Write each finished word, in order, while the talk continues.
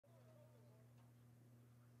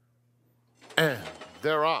And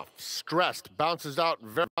they're off. Stressed bounces out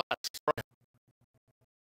very much.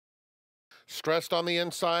 Stressed on the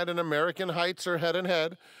inside, and American Heights are head and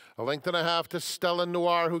head. A length and a half to Stella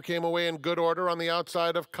Noir, who came away in good order on the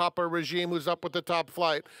outside of Copper Regime, who's up with the top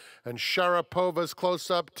flight. And Sharapova's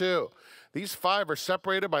close up, too. These five are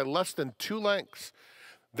separated by less than 2 lengths.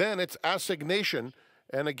 Then it's Assignation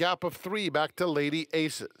and a gap of 3 back to Lady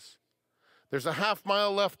Aces. There's a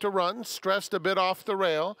half-mile left to run, stressed a bit off the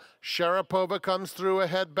rail. Sharapova comes through, a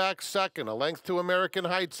head back second, a length to American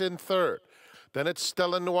Heights in third. Then it's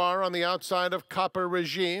Stella Noir on the outside of Copper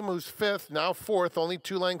Regime, who's fifth, now fourth, only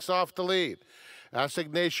 2 lengths off the lead.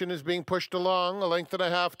 Assignation is being pushed along, a length and a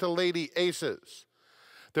half to Lady Aces.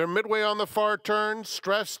 They're midway on the far turn,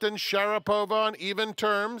 Stressed and Sharapova on even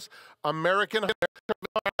terms. American Heights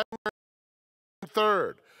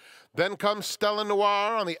third. Then comes Stella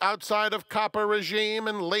Noir on the outside of Copper Regime,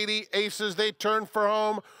 and Lady Aces, they turn for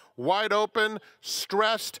home. Wide open,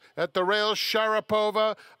 Stressed at the rails,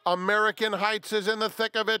 Sharapova. American Heights is in the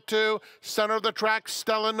thick of it too. Center of the track,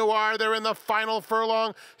 Stella Noir. They're in the final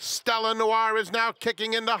furlong. Stella Noir is now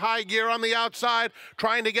kicking into high gear on the outside,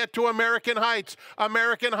 trying to get to American Heights.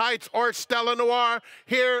 American Heights or Stella Noir.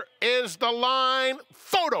 Here is the line.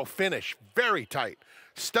 Photo finish, very tight.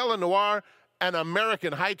 Stella Noir and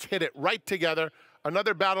American Heights hit it right together.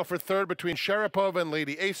 Another battle for third between Sharapova and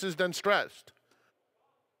Lady Aces, then Stressed.